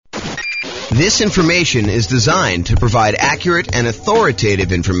This information is designed to provide accurate and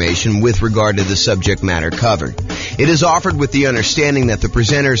authoritative information with regard to the subject matter covered. It is offered with the understanding that the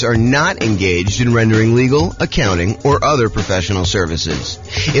presenters are not engaged in rendering legal, accounting, or other professional services.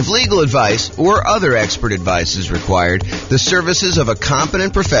 If legal advice or other expert advice is required, the services of a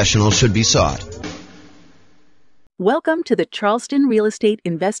competent professional should be sought. Welcome to the Charleston Real Estate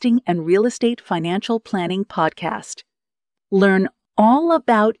Investing and Real Estate Financial Planning Podcast. Learn all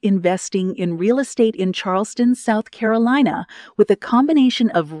about investing in real estate in Charleston, South Carolina, with a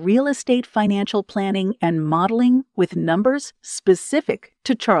combination of real estate financial planning and modeling with numbers specific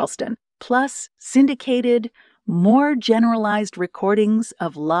to Charleston, plus syndicated, more generalized recordings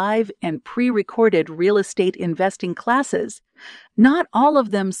of live and pre-recorded real estate investing classes, not all of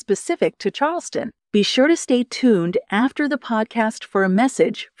them specific to Charleston. Be sure to stay tuned after the podcast for a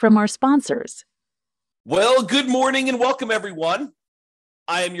message from our sponsors. Well, good morning and welcome, everyone.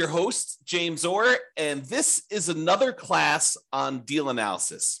 I am your host, James Orr, and this is another class on deal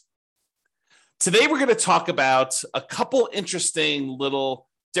analysis. Today, we're going to talk about a couple interesting little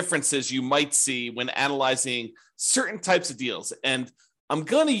differences you might see when analyzing certain types of deals. And I'm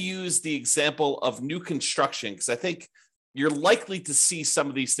going to use the example of new construction because I think you're likely to see some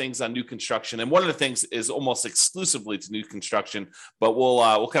of these things on new construction. And one of the things is almost exclusively to new construction, but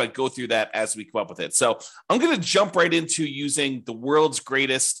we'll kind of go through that as we come up with it. So I'm going to jump right into using the world's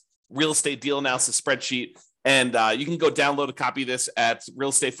greatest real estate deal analysis spreadsheet. And you can go download a copy of this at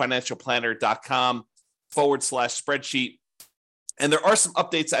realestatefinancialplanner.com/spreadsheet. And there are some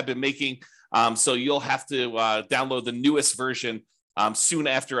updates I've been making. So you'll have to download the newest version soon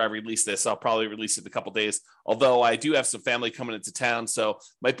after I release this. I'll probably release it in a couple days, although I do have some family coming into town, so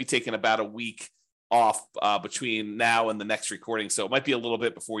might be taking about a week off between now and the next recording. So it might be a little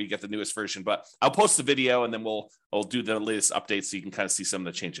bit before you get the newest version, but I'll post the video and then we'll do the latest updates so you can kind of see some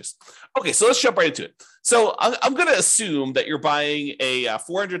of the changes. Okay, so let's jump right into it. So I'm going to assume that you're buying a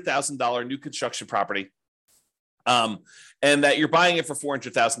 $400,000 new construction property and that you're buying it for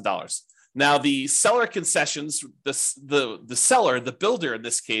 $400,000. Now, the seller concessions, the seller, the builder in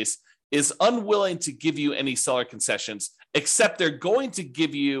this case, is unwilling to give you any seller concessions, except they're going to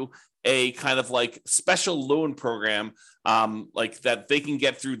give you a kind of like special loan program like that they can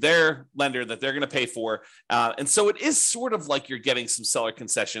get through their lender that they're going to pay for. And so it is sort of like you're getting some seller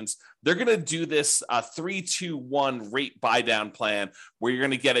concessions. They're going to do this 3-2-1 rate buy down plan where you're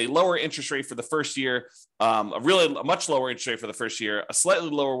going to get a lower interest rate for the first year, a much lower interest rate for the first year, a slightly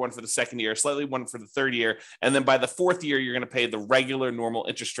lower one for the second year, slightly one for the third year. And then by the fourth year, you're going to pay the regular normal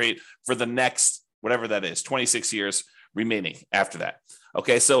interest rate for the next, whatever that is, 26 years remaining after that.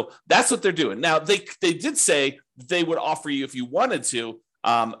 Okay, so that's what they're doing. Now, they did say they would offer you, if you wanted to,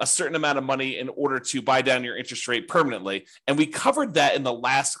 a certain amount of money in order to buy down your interest rate permanently. And we covered that in the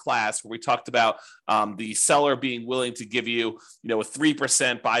last class where we talked about the seller being willing to give you, a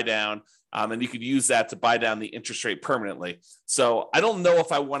 3% buy down, and you could use that to buy down the interest rate permanently. So I don't know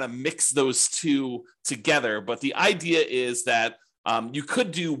if I want to mix those two together, but the idea is that you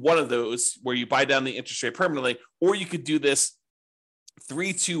could do one of those where you buy down the interest rate permanently, or you could do this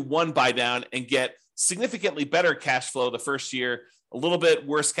 3-2-1 buy down and get significantly better cash flow the first year, a little bit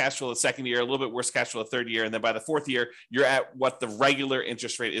worse cash flow the second year, a little bit worse cash flow the third year. And then by the fourth year, you're at what the regular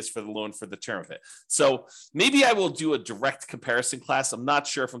interest rate is for the loan for the term of it. So maybe I will do a direct comparison class. I'm not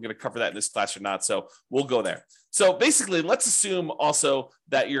sure if I'm going to cover that in this class or not. So we'll go there. So basically, let's assume also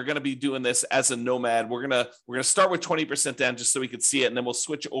that you're going to be doing this as a nomad. We're going to start with 20% down just so we can see it. And then we'll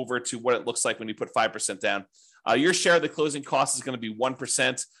switch over to what it looks like when you put 5% down. Your share of the closing cost is going to be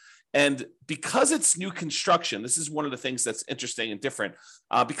 1%. And because it's new construction, this is one of the things that's interesting and different.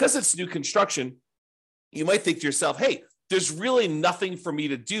 Because it's new construction, you might think to yourself, hey, there's really nothing for me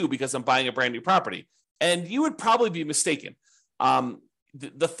to do because I'm buying a brand new property. And you would probably be mistaken.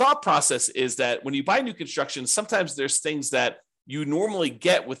 The thought process is that when you buy new construction, sometimes there's things that you normally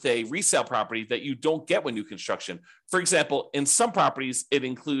get with a resale property that you don't get with new construction. For example, in some properties, it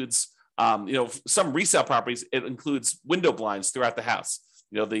includes some resale properties, it includes window blinds throughout the house.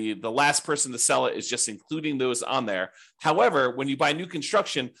 The last person to sell it is just including those on there. However, when you buy new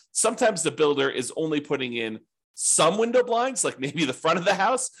construction, sometimes the builder is only putting in some window blinds, like maybe the front of the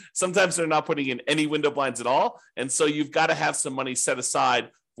house. Sometimes they're not putting in any window blinds at all. And so you've got to have some money set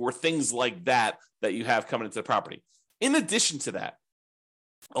aside for things like that you have coming into the property. In addition to that,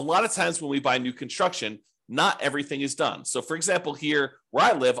 a lot of times when we buy new construction, not everything is done. So for example, here where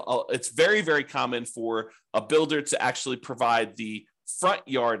I live, it's very, very common for a builder to actually provide the front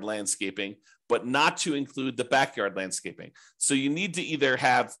yard landscaping, but not to include the backyard landscaping. So you need to either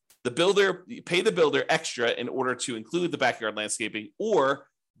have the builder, pay the builder extra in order to include the backyard landscaping, or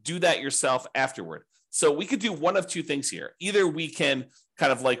do that yourself afterward. So we could do one of two things here. Either we can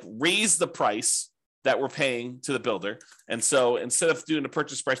kind of like raise the price that we're paying to the builder. And so instead of doing a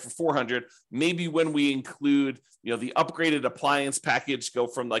purchase price for $400, maybe when we include, the upgraded appliance package, go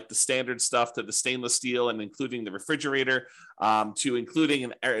from like the standard stuff to the stainless steel and including the refrigerator, to including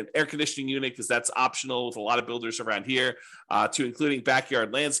an air conditioning unit, because that's optional with a lot of builders around here, to including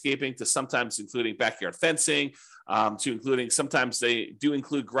backyard landscaping, to sometimes including backyard fencing, to including, sometimes they do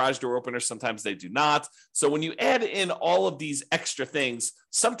include garage door openers, sometimes they do not. So when you add in all of these extra things,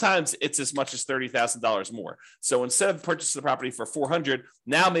 sometimes it's as much as $30,000 more. So instead of purchasing the property for $400,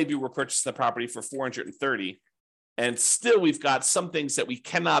 now maybe we're purchasing the property for $430. And still we've got some things that we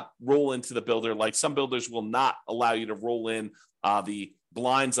cannot roll into the builder. Like some builders will not allow you to roll in the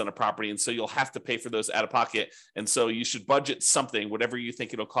blinds on a property. And so you'll have to pay for those out of pocket. And so you should budget something, whatever you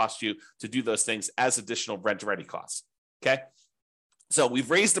think it'll cost you to do those things, as additional rent ready costs. Okay. So we've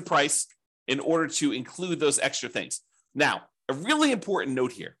raised the price in order to include those extra things. Now, a really important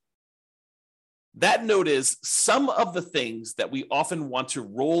note here. That note is some of the things that we often want to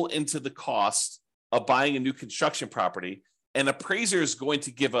roll into the cost of buying a new construction property, an appraiser is going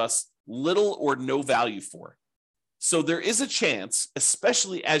to give us little or no value for. So there is a chance,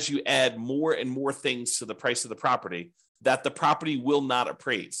 especially as you add more and more things to the price of the property, that the property will not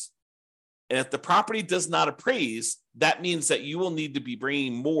appraise. And if the property does not appraise, that means that you will need to be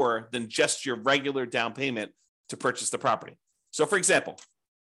bringing more than just your regular down payment to purchase the property. So for example,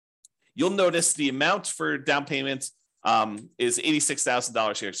 you'll notice the amount for down payment is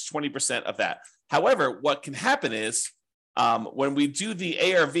 $86,000 here. It's 20% of that. However, what can happen is when we do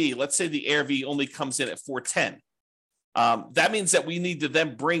the ARV, let's say the ARV only comes in at $410. That means that we need to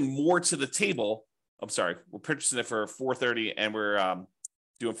then bring more to the table. I'm sorry, we're purchasing it for $430 and we're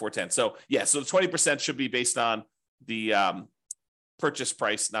doing $410. So yeah, so the 20% should be based on the purchase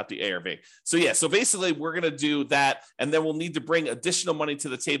price, not the ARV. So yeah, so basically we're going to do that, and then we'll need to bring additional money to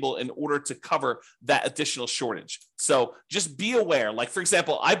the table in order to cover that additional shortage. So just be aware. Like for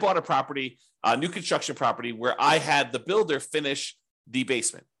example, I bought a property, a new construction property, where I had the builder finish the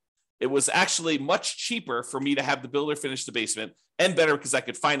basement. It was actually much cheaper for me to have the builder finish the basement, and better because I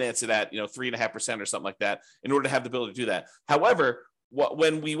could finance it at 3.5% or something like that in order to have the builder do that. However,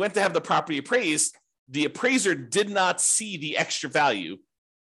 when we went to have the property appraised, the appraiser did not see the extra value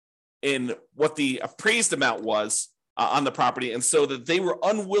in what the appraised amount was on the property, and so that they were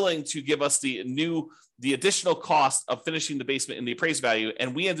unwilling to give us the additional cost of finishing the basement in the appraised value,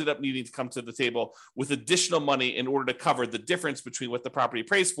 and we ended up needing to come to the table with additional money in order to cover the difference between what the property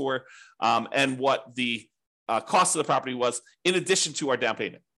appraised for and what the cost of the property was, in addition to our down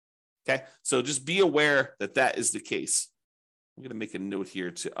payment. Okay, so just be aware that that is the case. I'm going to make a note here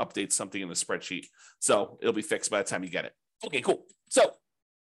to update something in the spreadsheet, so it'll be fixed by the time you get it. Okay, cool. So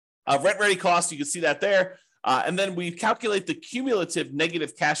rent ready cost, you can see that there. And then we calculate the cumulative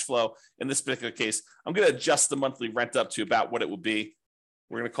negative cash flow in this particular case. I'm going to adjust the monthly rent up to about what it would be.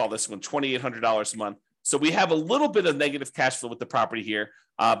 We're going to call this one $2,800 a month. So we have a little bit of negative cash flow with the property here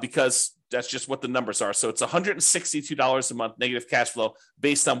because that's just what the numbers are. So it's $162 a month negative cash flow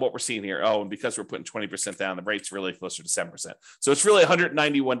based on what we're seeing here. Oh, and because we're putting 20% down, the rate's really closer to 7%. So it's really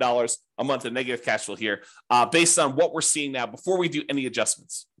 $191 a month of negative cash flow here based on what we're seeing now before we do any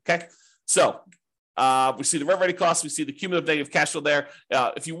adjustments. Okay, so we see the rent ready costs. We see the cumulative negative cash flow there.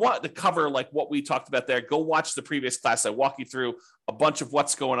 If you want to cover like what we talked about there, go watch the previous class. I walk you through a bunch of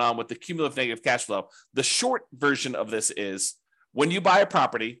what's going on with the cumulative negative cash flow. The short version of this is when you buy a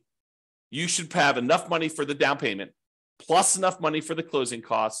property, you should have enough money for the down payment, plus enough money for the closing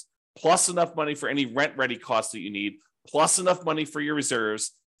costs, plus enough money for any rent ready costs that you need, plus enough money for your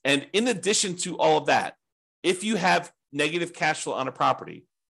reserves. And in addition to all of that, if you have negative cash flow on a property,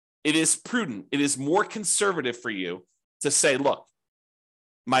 it is prudent, it is more conservative for you to say, look,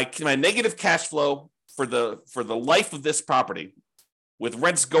 my negative cash flow for the life of this property, with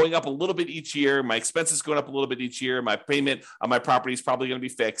rents going up a little bit each year, my expenses going up a little bit each year, my payment on my property is probably going to be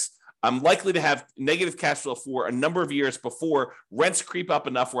fixed. I'm likely to have negative cash flow for a number of years before rents creep up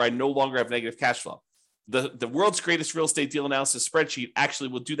enough where I no longer have negative cash flow. The world's greatest real estate deal analysis spreadsheet actually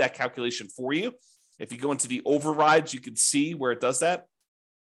will do that calculation for you. If you go into the overrides, you can see where it does that.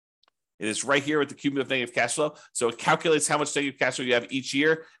 It is right here with the cumulative negative cash flow. So it calculates how much negative cash flow you have each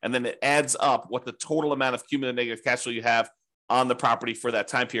year, and then it adds up what the total amount of cumulative negative cash flow you have on the property for that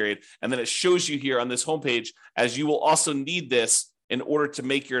time period. And then it shows you here on this homepage, as you will also need this in order to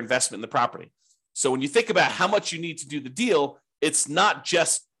make your investment in the property. So when you think about how much you need to do the deal, it's not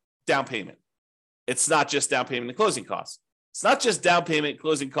just down payment. It's not just down payment and closing costs. It's not just down payment,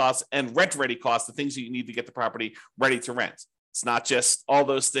 closing costs, and rent ready costs, the things that you need to get the property ready to rent. It's not just all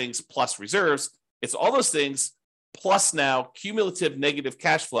those things plus reserves. It's all those things plus now cumulative negative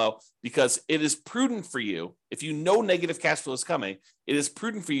cash flow, because it is prudent for you, if you know negative cash flow is coming, it is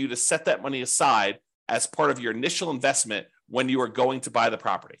prudent for you to set that money aside as part of your initial investment when you are going to buy the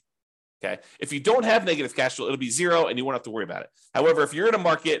property. Okay. If you don't have negative cash flow, it'll be zero and you won't have to worry about it. However, if you're in a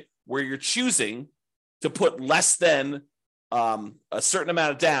market where you're choosing to put less than a certain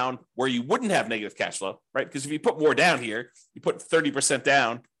amount of down where you wouldn't have negative cash flow, right? Because if you put more down here, you put 30%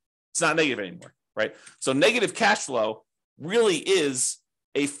 down, it's not negative anymore, right? So negative cash flow really is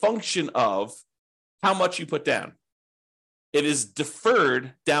a function of how much you put down. It is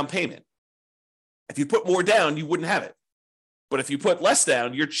deferred down payment. If you put more down, you wouldn't have it. But if you put less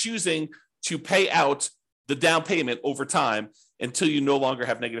down, you're choosing to pay out the down payment over time until you no longer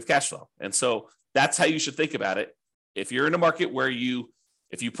have negative cash flow. And so that's how you should think about it. If you're in a market where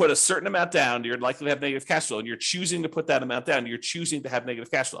if you put a certain amount down, you're likely to have negative cash flow, and you're choosing to put that amount down, you're choosing to have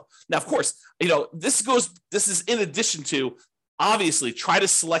negative cash flow. Now, of course, this is in addition to, obviously, try to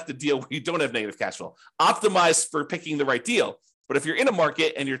select a deal where you don't have negative cash flow. Optimize for picking the right deal. But if you're in a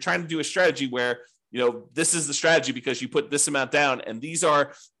market and you're trying to do a strategy where, this is the strategy because you put this amount down, and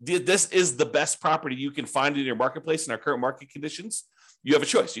this is the best property you can find in your marketplace in our current market conditions, you have a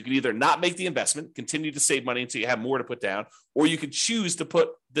choice. You can either not make the investment, continue to save money until you have more to put down, or you could choose to put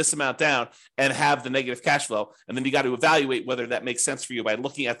this amount down and have the negative cash flow. And then you got to evaluate whether that makes sense for you by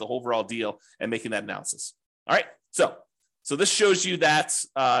looking at the overall deal and making that analysis. All right. So this shows you that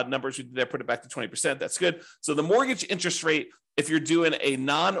numbers we did there, put it back to 20%. That's good. So the mortgage interest rate, if you're doing a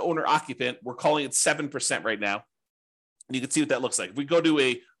non-owner occupant, we're calling it 7% right now. And you can see what that looks like. If we go to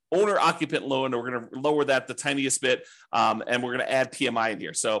a owner occupant loan, we're going to lower that the tiniest bit, and we're going to add PMI in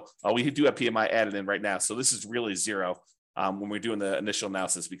here. So we do have PMI added in right now. So this is really zero when we're doing the initial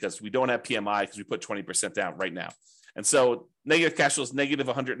analysis, because we don't have PMI because we put 20% down right now. And so negative cash flow is negative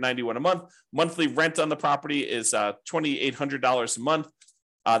 $191 a month. Monthly rent on the property is $2,800 a month.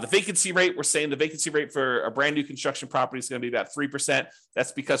 The vacancy rate, we're saying the vacancy rate for a brand new construction property is going to be about 3%.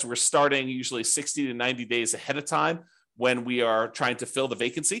 That's because we're starting usually 60 to 90 days ahead of time when we are trying to fill the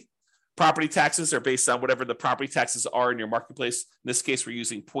vacancy. Property taxes are based on whatever the property taxes are in your marketplace. In this case, we're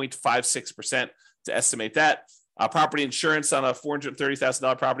using 0.56% to estimate that. Property insurance on a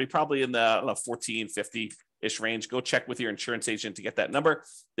 $430,000 property, probably in the $1,450-ish range. Go check with your insurance agent to get that number.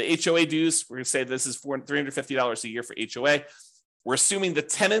 The HOA dues, we're going to say this is $350 a year for HOA. We're assuming the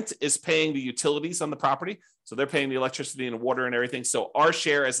tenant is paying the utilities on the property. So they're paying the electricity and water and everything. So our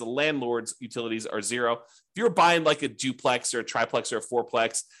share as the landlord's utilities are zero. If you're buying like a duplex or a triplex or a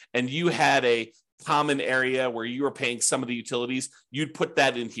fourplex, and you had a common area where you were paying some of the utilities, you'd put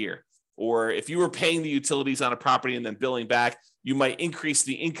that in here. Or if you were paying the utilities on a property and then billing back, you might increase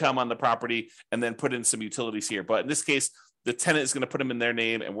the income on the property and then put in some utilities here. But in this case, the tenant is going to put them in their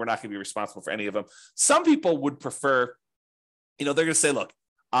name, and we're not going to be responsible for any of them. Some people would prefer, they're going to say, look,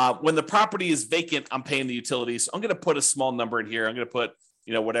 when the property is vacant, I'm paying the utilities. I'm going to put a small number in here. I'm going to put,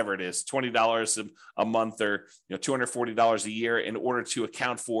 whatever it is, $20 a month or, $240 a year in order to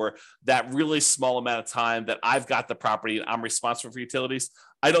account for that really small amount of time that I've got the property and I'm responsible for utilities.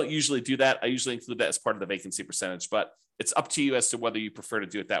 I don't usually do that. I usually include that as part of the vacancy percentage, but it's up to you as to whether you prefer to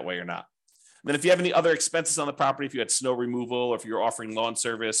do it that way or not. And then if you have any other expenses on the property, if you had snow removal, or if you're offering lawn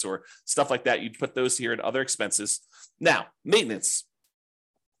service or stuff like that, you'd put those here in other expenses. Now, maintenance.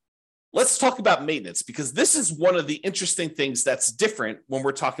 Let's talk about maintenance, because this is one of the interesting things that's different when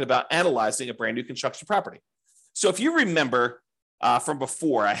we're talking about analyzing a brand new construction property. So if you remember from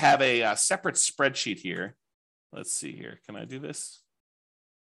before, I have a separate spreadsheet here. Let's see here. Can I do this?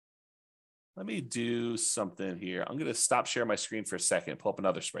 Let me do something here. I'm going to stop sharing my screen for a second, pull up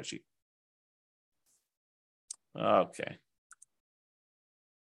another spreadsheet. Okay.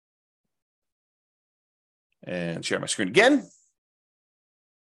 And share my screen again.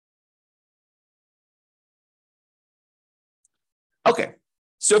 Okay.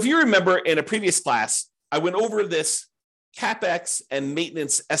 So if you remember in a previous class, I went over this CapEx and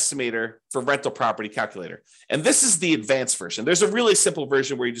maintenance estimator for rental property calculator. And this is the advanced version. There's a really simple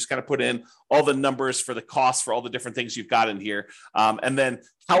version where you just kind of put in all the numbers for the cost for all the different things you've got in here. And then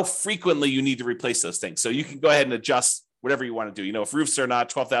how frequently you need to replace those things. So you can go ahead and adjust whatever you want to do. If roofs are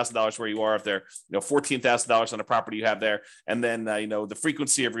not $12,000 where you are, if they're $14,000 on a property you have there, and then the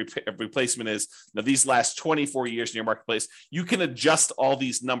frequency of replacement is these last 24 years in your marketplace, you can adjust all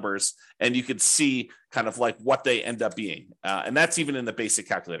these numbers and you can see kind of like what they end up being, and that's even in the basic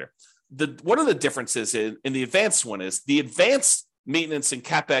calculator. One of the differences in the advanced one is the advanced maintenance and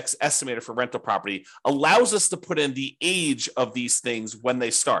CapEx estimator for rental property allows us to put in the age of these things when they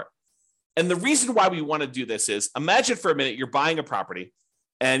start. And the reason why we want to do this is, imagine for a minute you're buying a property,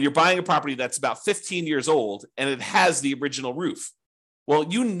 and you're buying a property that's about 15 years old, and it has the original roof. Well,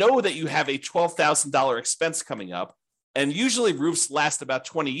 you know that you have a $12,000 expense coming up, and usually roofs last about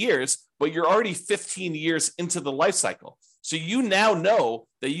 20 years, but you're already 15 years into the life cycle. So you now know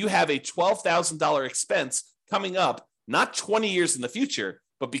that you have a $12,000 expense coming up, not 20 years in the future,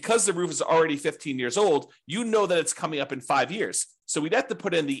 but because the roof is already 15 years old, you know that it's coming up in 5 years. So we'd have to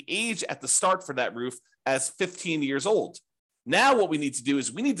put in the age at the start for that roof as 15 years old. Now what we need to do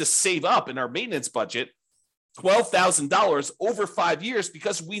is we need to save up in our maintenance budget $12,000 over 5 years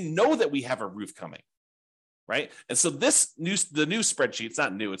because we know that we have a roof coming, right? And so the new spreadsheet, it's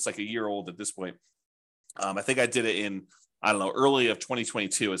not new, it's like a year old at this point. I think I did it in, I don't know, early of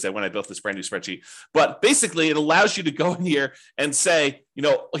 2022 is that when I built this brand new spreadsheet. But basically, it allows you to go in here and say,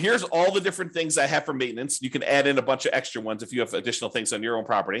 here's all the different things I have for maintenance. You can add in a bunch of extra ones if you have additional things on your own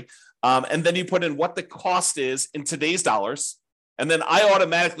property. And then you put in what the cost is in today's dollars. And then I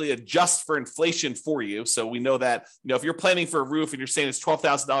automatically adjust for inflation for you. So we know that, if you're planning for a roof and you're saying it's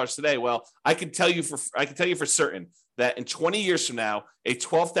 $12,000 today, well, I can tell you for certain that in 20 years from now, a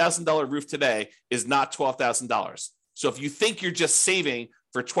 $12,000 roof today is not $12,000. So if you think you're just saving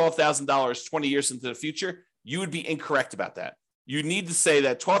for $12,000 20 years into the future, you would be incorrect about that. You need to say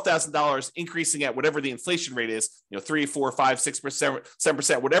that $12,000 increasing at whatever the inflation rate is, 3, 4, 5, 6%,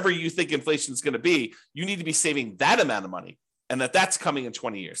 7%, whatever you think inflation is going to be, you need to be saving that amount of money, and that's coming in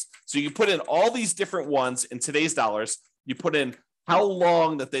 20 years. So you put in all these different ones in today's dollars, you put in how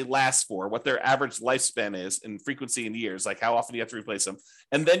long that they last for, what their average lifespan is in frequency in years, like how often you have to replace them.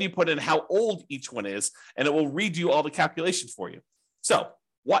 And then you put in how old each one is, and it will redo all the calculations for you. So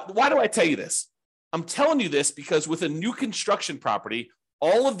why do I tell you this? I'm telling you this because with a new construction property,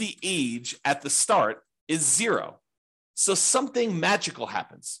 all of the age at the start is 0. So something magical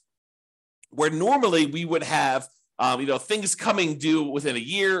happens where normally we would have things coming due within a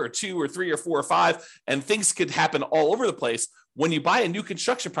year or 2 or 3 or 4 or 5, and things could happen all over the place. When you buy a new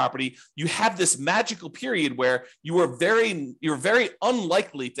construction property, you have this magical period where you're very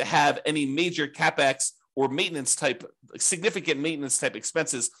unlikely to have any major CapEx or significant maintenance type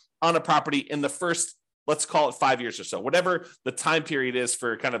expenses on a property in the first, let's call it 5 years or so, whatever the time period is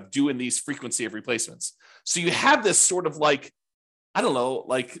for kind of doing these frequency of replacements. So you have this sort of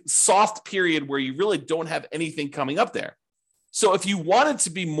soft period where you really don't have anything coming up there. So if you wanted to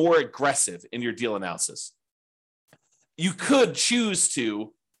be more aggressive in your deal analysis, you could choose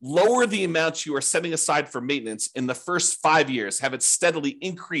to lower the amounts you are setting aside for maintenance in the first 5 years, have it steadily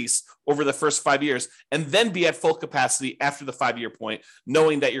increase over the first 5 years, and then be at full capacity after the 5-year point,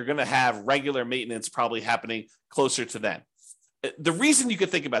 knowing that you're going to have regular maintenance probably happening closer to then. The reason you could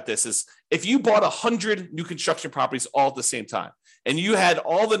think about this is if you bought 100 new construction properties all at the same time, and you had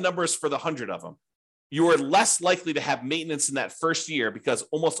all the numbers for the 100 of them, you are less likely to have maintenance in that first year because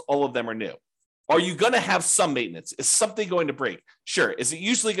almost all of them are new. Are you going to have some maintenance? Is something going to break? Sure. Is it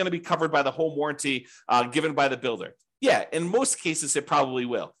usually going to be covered by the home warranty given by the builder? Yeah, in most cases, it probably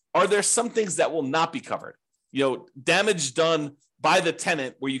will. Are there some things that will not be covered? Damage done by the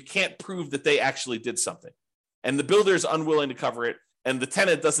tenant where you can't prove that they actually did something, and the builder is unwilling to cover it, and the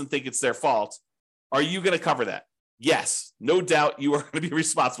tenant doesn't think it's their fault. Are you going to cover that? Yes, no doubt you are going to be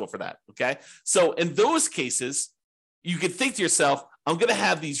responsible for that. Okay. So in those cases, you could think to yourself, I'm going to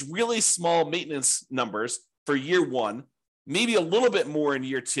have these really small maintenance numbers for year 1, maybe a little bit more in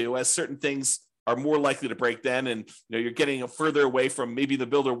year 2, as certain things are more likely to break then. And you're getting further away from maybe the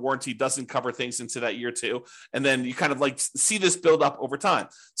builder warranty doesn't cover things into that year 2. And then you kind of see this build up over time.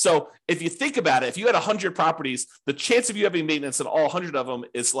 So if you think about it, if you had 100 properties, the chance of you having maintenance in all 100 of them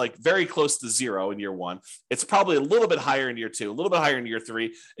is very close to 0 in year 1. It's probably a little bit higher in year 2, a little bit higher in year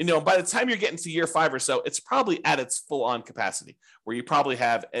 3. And by the time you're getting to year 5 or so, it's probably at its full on capacity where you probably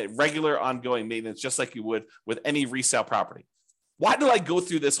have a regular ongoing maintenance, just like you would with any resale property. Why do I go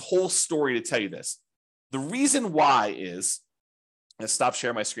through this whole story to tell you this? The reason why is, let's stop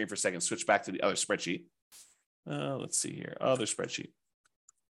sharing my screen for a second, switch back to the other spreadsheet. Let's see here, other spreadsheet.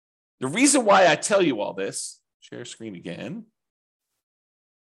 The reason why I tell you all this, share screen again,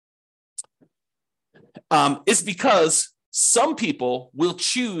 is because some people will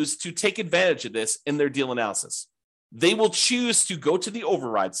choose to take advantage of this in their deal analysis. They will choose to go to the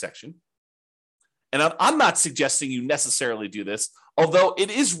override section. And I'm not suggesting you necessarily do this, although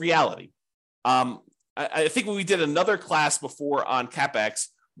it is reality. I think when we did another class before on CapEx,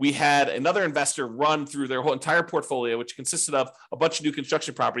 we had another investor run through their whole entire portfolio, which consisted of a bunch of new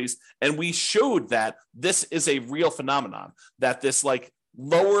construction properties. And we showed that this is a real phenomenon, that this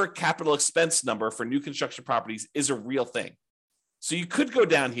lower capital expense number for new construction properties is a real thing. So you could go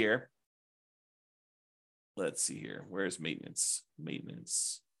down here let's see here. Where's maintenance?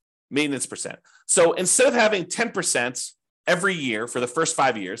 Maintenance percent. So instead of having 10% every year for the first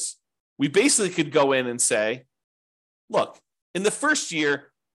 5 years, we basically could go in and say, look, in the first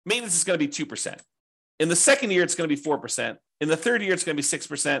year, maintenance is going to be 2%. In the second year, it's going to be 4%. In the third year, it's going to be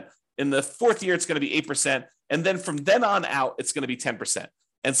 6%. In the fourth year, it's going to be 8%. And then from then on out, it's going to be 10%.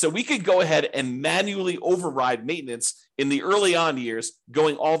 And so we could go ahead and manually override maintenance in the early on years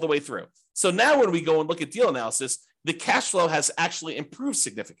going all the way through. So now when we go and look at deal analysis, the cash flow has actually improved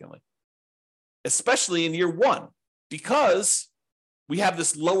significantly, especially in year one, because we have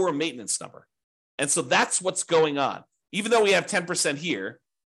this lower maintenance number. And so that's what's going on. Even though we have 10% here,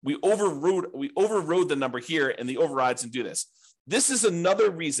 we overrode the number here in the overrides and do this. This is another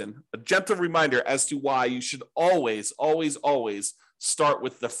reason, a gentle reminder as to why you should always, always, always start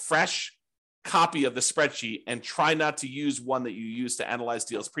with the fresh copy of the spreadsheet and try not to use one that you used to analyze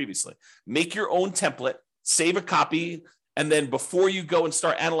deals previously. Make your own template, save a copy, and then before you go and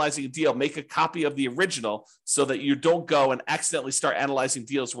start analyzing a deal, make a copy of the original so that you don't go and accidentally start analyzing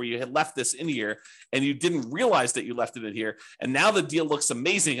deals where you had left this in here and you didn't realize that you left it in here. And now the deal looks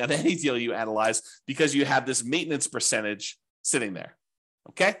amazing on any deal you analyze because you have this maintenance percentage sitting there.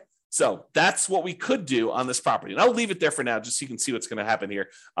 Okay? So that's what we could do on this property. And I'll leave it there for now just so you can see what's going to happen here.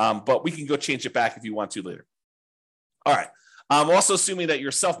 But we can go change it back if you want to later. All right. I'm also assuming that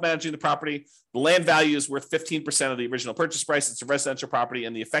you're self-managing the property. The land value is worth 15% of the original purchase price. It's a residential property,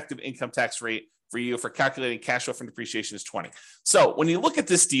 and the effective income tax rate for you for calculating cash flow from depreciation is 20. So when you look at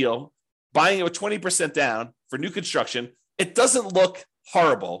this deal, buying it with 20% down for new construction, it doesn't look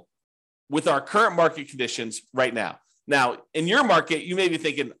horrible with our current market conditions right now. Now, in your market, you may be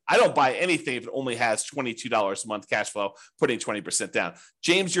thinking, I don't buy anything if it only has $22 a month cash flow, putting 20% down.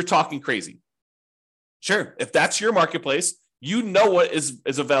 James, you're talking crazy. Sure, if that's your marketplace, you know what is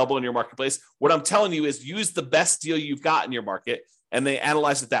available in your marketplace. What I'm telling you is use the best deal you've got in your market, and they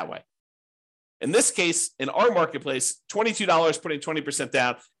analyze it that way. In this case, in our marketplace, $22 putting 20%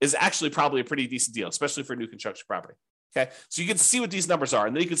 down is actually probably a pretty decent deal, especially for new construction property. Okay, so you can see what these numbers are,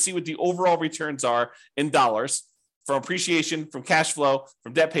 and then you can see what the overall returns are in dollars from appreciation, from cash flow,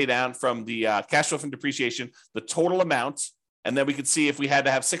 from debt pay down, from the cash flow from depreciation, the total amount. And then we could see if we had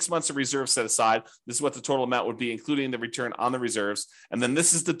to have 6 months of reserves set aside, this is what the total amount would be, including the return on the reserves. And then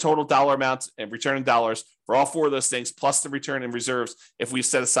this is the total dollar amount and return in dollars for all four of those things, plus the return in reserves if we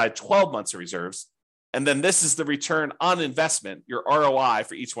set aside 12 months of reserves. And then this is the return on investment, your ROI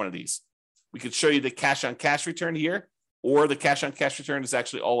for each one of these. We could show you the cash on cash return here, or the cash on cash return is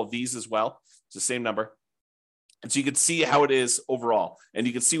actually all of these as well. It's the same number. And so you can see how it is overall. And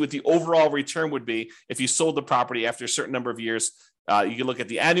you can see what the overall return would be if you sold the property after a certain number of years. You can look at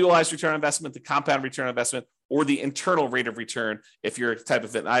the annualized return on investment, the compound return on investment, or the internal rate of return if you're type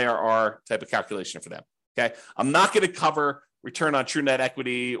of an IRR type of calculation for them. Okay. I'm not going to cover return on true net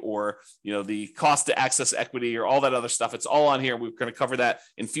equity or the cost to access equity or all that other stuff. It's all on here. We're going to cover that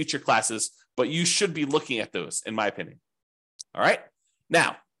in future classes, but you should be looking at those, in my opinion. All right.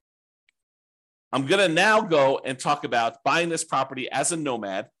 Now, I'm going to now go and talk about buying this property as a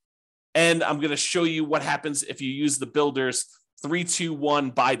nomad, and I'm going to show you what happens if you use the builder's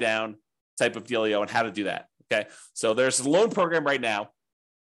 3-2-1 buy down type of dealio and how to do that. Okay, so there's a loan program right now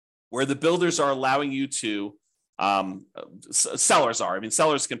where the builders are allowing you to, sellers are. I mean,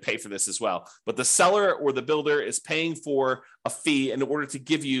 sellers can pay for this as well, but the seller or the builder is paying for a fee in order to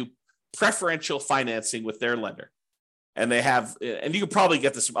give you preferential financing with their lender. And they have, and you can probably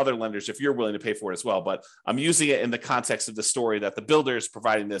get this from other lenders if you're willing to pay for it as well. But I'm using it in the context of the story that the builder is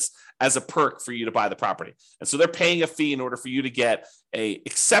providing this as a perk for you to buy the property. And so they're paying a fee in order for you to get a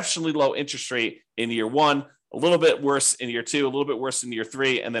exceptionally low interest rate in year one, a little bit worse in year two, a little bit worse in year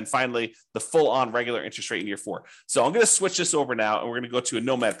three, and then finally the full on regular interest rate in year four. So I'm going to switch this over now, and we're going to go to a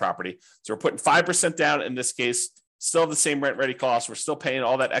nomad property. So we're putting 5% down in this case, still the same rent ready cost. We're still paying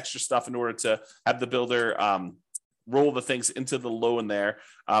all that extra stuff in order to have the builder roll the things into the loan there.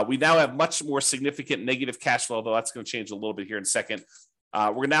 We now have much more significant negative cash flow, though that's going to change a little bit here in a second.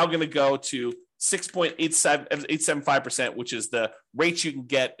 We're now going to go to 6.875%, which is the rate you can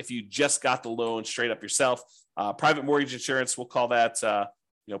get if you just got the loan straight up yourself. Private mortgage insurance, we'll call that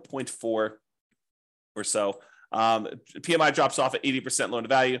 0.4 or so. PMI drops off at 80% loan to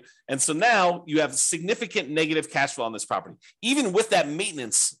value. And so now you have significant negative cash flow on this property, even with that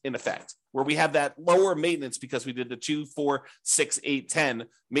maintenance in effect, where we have that lower maintenance because we did the 2, 4, 6, 8, 10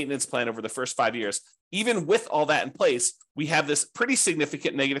 maintenance plan over the first 5 years. Even with all that in place, we have this pretty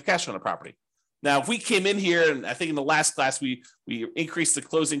significant negative cash flow on the property. Now, if we came in here, and I think in the last class, we increased the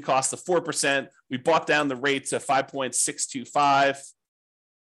closing cost to 4%. We brought down the rate to 5.625.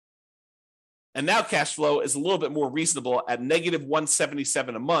 And now cash flow is a little bit more reasonable at negative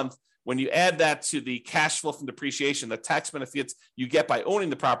 177 a month. When you add that to the cash flow from depreciation, the tax benefits you get by owning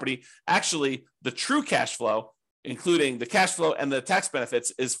the property, actually the true cash flow, including the cash flow and the tax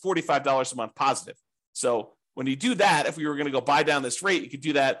benefits, is $45 a month positive. So when you do that, if we were going to go buy down this rate, you could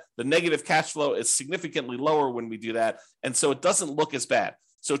do that. The negative cash flow is significantly lower when we do that. And so it doesn't look as bad.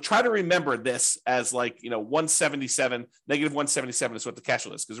 So try to remember this as like, 177, negative 177 is what the cash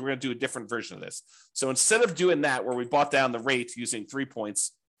flow is, because we're going to do a different version of this. So instead of doing that, where we bought down the rate using 3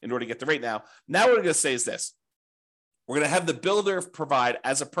 points in order to get the rate now what we're going to say is this. We're going to have the builder provide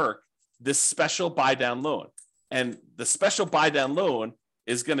as a perk this special buy down loan. And the special buy down loan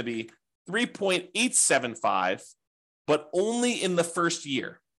is going to be 3.875, but only in the first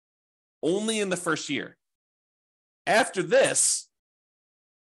year. Only in the first year. After this,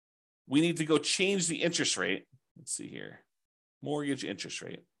 we need to go change the interest rate. Let's see here. Mortgage interest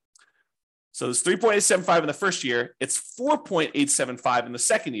rate. So it's 3.875 in the first year. It's 4.875 in the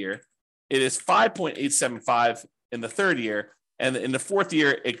second year. It is 5.875 in the third year. And in the fourth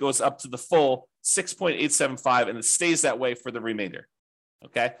year, it goes up to the full 6.875, and it stays that way for the remainder.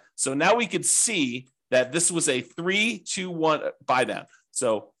 Okay. So now we could see that this was a 3-2-1 buy down.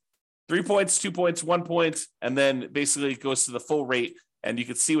 So 3 points, 2 points, 1 point, and then basically it goes to the full rate. And you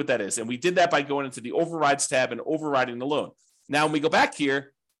can see what that is. And we did that by going into the overrides tab and overriding the loan. Now, when we go back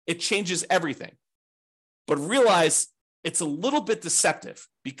here, it changes everything. But realize it's a little bit deceptive,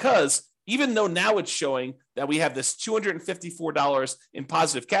 because even though now it's showing that we have this $254 in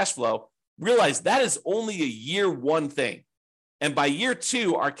positive cash flow, realize that is only a year one thing. And by year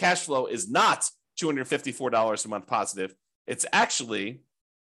two, our cash flow is not $254 a month positive. It's actually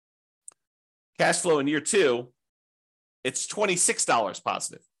cash flow in year two, it's $26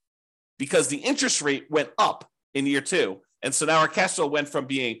 positive, because the interest rate went up in year two. And so now our cash flow went from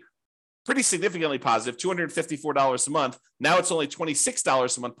being pretty significantly positive, $254 a month. Now it's only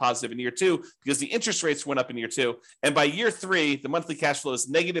 $26 a month positive in year two, because the interest rates went up in year two. And by year three, the monthly cash flow is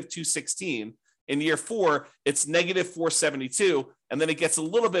negative $216. In year four, it's negative $472. And then it gets a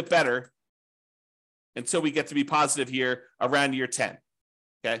little bit better until we get to be positive here around year 10.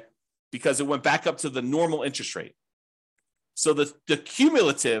 Okay. Because it went back up to the normal interest rate. So the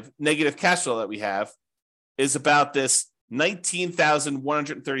cumulative negative cash flow that we have is about this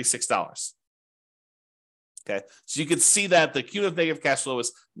 $19,136. Okay. So you can see that the cumulative negative cash flow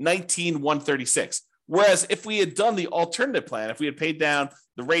is $19,136. Whereas if we had done the alternative plan, if we had paid down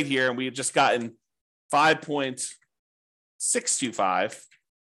the rate here and we had just gotten 5.625,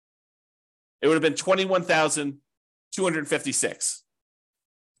 it would have been $21,256.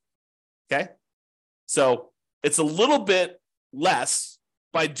 Okay. So it's a little bit less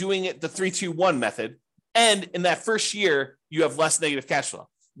by doing it the 3-2-1 method. And in that first year, you have less negative cash flow.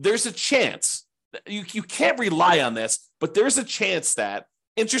 There's a chance, you can't rely on this, but there's a chance that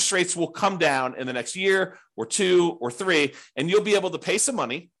interest rates will come down in the next year or two or three, and you'll be able to pay some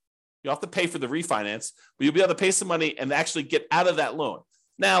money. You'll have to pay for the refinance, but you'll be able to pay some money and actually get out of that loan.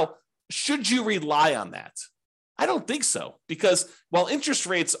 Now, should you rely on that? I don't think so, because while interest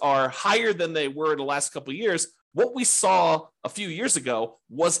rates are higher than they were in the last couple of years, what we saw a few years ago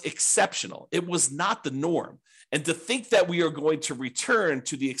was exceptional. It was not the norm. And to think that we are going to return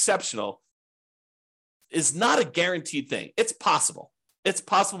to the exceptional is not a guaranteed thing. It's possible. It's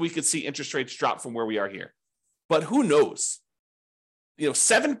possible we could see interest rates drop from where we are here. But who knows?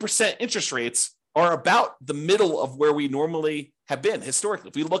 7% interest rates are about the middle of where we normally have been historically.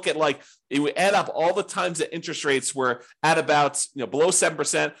 If we look at if we add up all the times that interest rates were at about below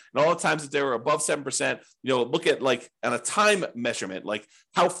 7% and all the times that they were above 7%, look at on a time measurement,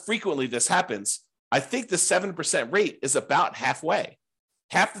 how frequently this happens. I think the 7% rate is about halfway.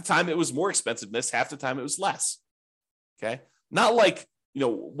 Half the time it was more expensive than this, half the time it was less. Okay. Not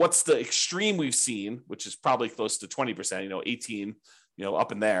what's the extreme we've seen, which is probably close to 20%, 18,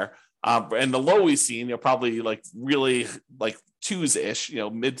 up in there. And the low we've seen, probably really twos-ish,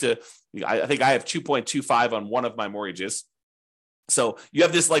 mid to, I think I have 2.25 on one of my mortgages. So you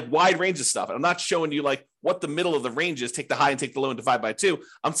have this wide range of stuff. And I'm not showing you what the middle of the range is, take the high and take the low and divide by two.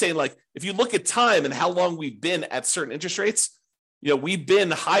 I'm saying if you look at time and how long we've been at certain interest rates, we've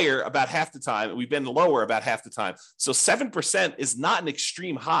been higher about half the time and we've been lower about half the time. So 7% is not an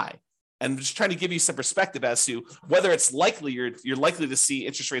extreme high. And I'm just trying to give you some perspective as to whether it's likely you're likely to see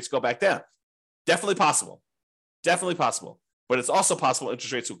interest rates go back down. Definitely possible. Definitely possible. But it's also possible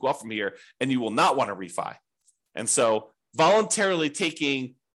interest rates will go up from here and you will not want to refi. And so voluntarily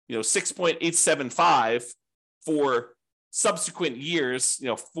taking 6.875 for subsequent years,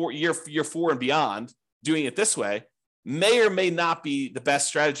 for year 4 and beyond, doing it this way may or may not be the best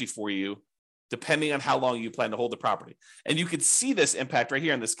strategy for you depending on how long you plan to hold the property. And you can see this impact right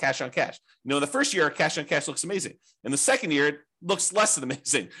here in this cash on cash. In the first year, cash on cash looks amazing. In the second year, it looks less than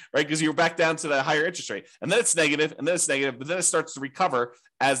amazing, right? Because you're back down to the higher interest rate. And then it's negative, and then it's negative, but then it starts to recover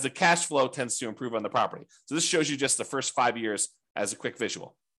as the cash flow tends to improve on the property. So this shows you just the first 5 years as a quick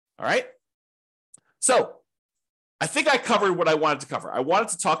visual. All right. So I think I covered what I wanted to cover. I wanted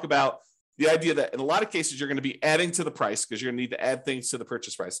to talk about the idea that in a lot of cases, you're going to be adding to the price because you're going to need to add things to the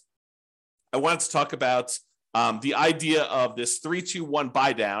purchase price. I wanted to talk about the idea of this 3-2-1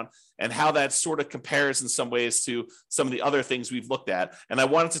 buy down and how that sort of compares in some ways to some of the other things we've looked at. And I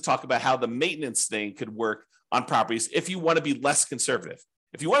wanted to talk about how the maintenance thing could work on properties if you want to be less conservative.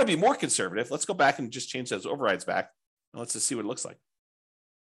 If you want to be more conservative, let's go back and just change those overrides back. Let's just see what it looks like.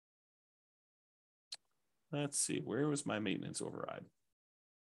 Let's see, where was my maintenance override?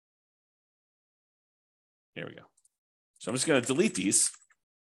 Here we go. So I'm just going to delete these.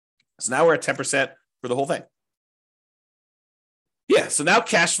 So now we're at 10% for the whole thing. Yeah, so now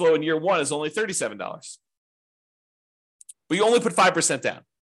cash flow in year one is only $37. But you only put 5% down.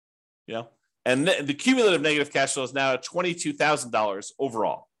 And the cumulative negative cash flow is now at $22,000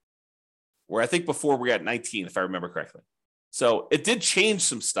 overall, where I think before we were at 19, if I remember correctly. So it did change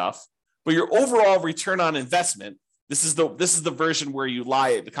some stuff, but your overall return on investment, this is the version where you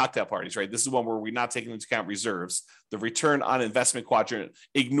lie at the cocktail parties, right? This is the one where we're not taking into account reserves. The return on investment quadrant,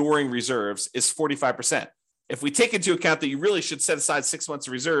 ignoring reserves, is 45%. If we take into account that you really should set aside 6 months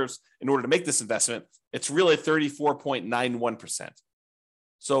of reserves in order to make this investment, it's really 34.91%.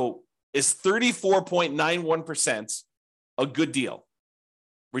 So is 34.91% a good deal?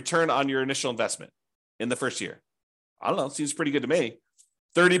 Return on your initial investment in the first year? I don't know. It seems pretty good to me.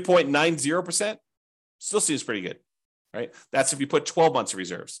 30.90% still seems pretty good, right? That's if you put 12 months of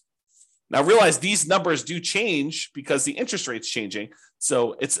reserves. Now realize these numbers do change because the interest rate's changing.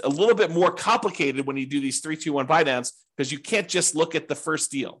 So it's a little bit more complicated when you do these 3-2-1 buy downs because you can't just look at the first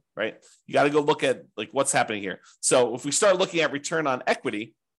deal, right? You got to go look at like what's happening here. So if we start looking at return on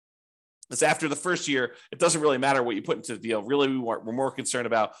equity, it's after the first year, it doesn't really matter what you put into the deal. Really, we're more concerned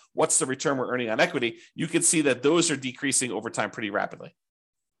about what's the return we're earning on equity. You can see that those are decreasing over time pretty rapidly.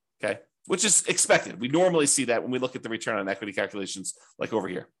 Okay, which is expected. We normally see that when we look at the return on equity calculations like over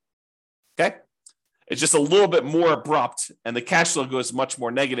here. Okay, it's just a little bit more abrupt and the cash flow goes much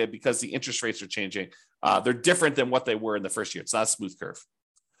more negative because the interest rates are changing. They're different than what they were in the first year. It's not a smooth curve.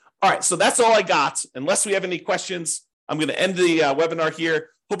 All right, so that's all I got. Unless we have any questions, I'm going to end the webinar here.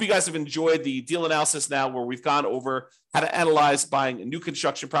 Hope you guys have enjoyed the deal analysis now where we've gone over how to analyze buying a new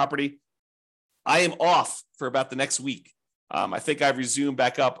construction property. I am off for about the next week. I think I've resumed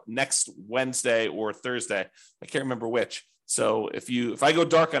back up next Wednesday or Thursday. I can't remember which. So if I go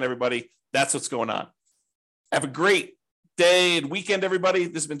dark on everybody, that's what's going on. Have a great day and weekend, everybody.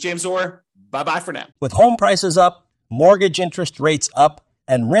 This has been James Orr. Bye-bye for now. With home prices up, mortgage interest rates up,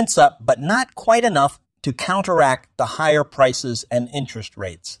 and rents up, but not quite enough to counteract the higher prices and interest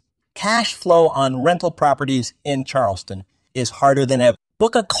rates. Cash flow on rental properties in Charleston is harder than ever.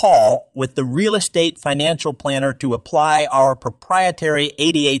 Book a call with the Real Estate Financial Planner to apply our proprietary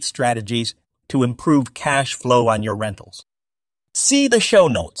 88 strategies to improve cash flow on your rentals. See the show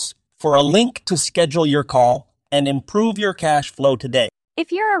notes for a link to schedule your call and improve your cash flow today.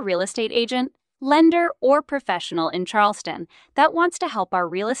 If you're a real estate agent, lender, or professional in Charleston that wants to help our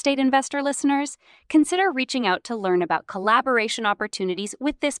real estate investor listeners, consider reaching out to learn about collaboration opportunities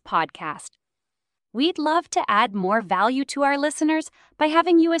with this podcast. We'd love to add more value to our listeners by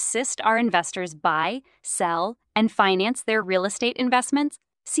having you assist our investors buy, sell, and finance their real estate investments.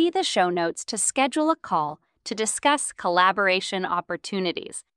 See the show notes to schedule a call to discuss collaboration opportunities.